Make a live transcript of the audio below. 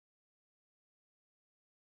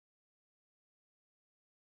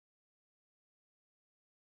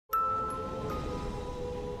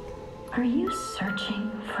Are you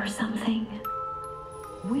searching for something?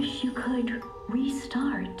 Wish you could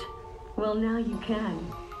restart? Well, now you can.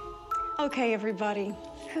 Okay, everybody.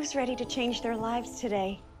 Who's ready to change their lives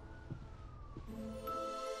today?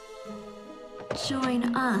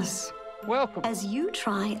 Join us. Welcome. As you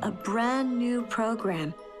try a brand new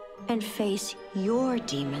program and face your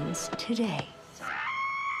demons today.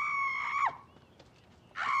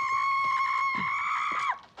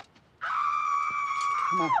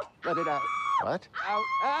 Come on, let it out. What? Out.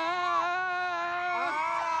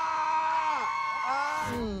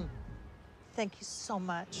 Thank you so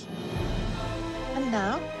much. And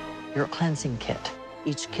now, your cleansing kit.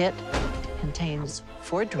 Each kit contains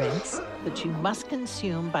 4 drinks that you must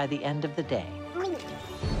consume by the end of the day.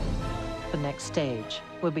 The next stage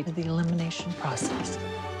will be the elimination process.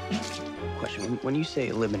 Question, when you say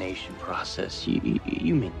elimination process, you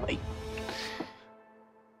mean like...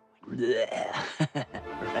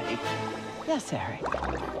 right? Yes, Harry.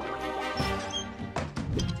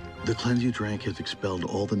 The cleanse you drank has expelled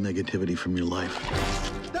all the negativity from your life.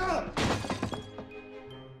 Stop!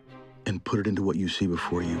 And put it into what you see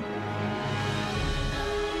before you.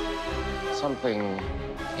 Something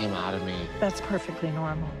came out of me. That's perfectly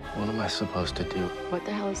normal. What am I supposed to do? What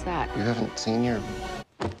the hell is that? You haven't seen your...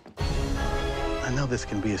 I know this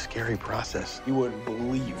can be a scary process. You wouldn't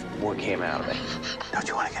believe what came out of me. Don't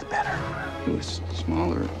you want to get better? It was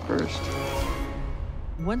smaller at first.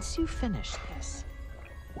 Once you finish this,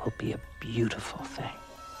 will be a beautiful thing.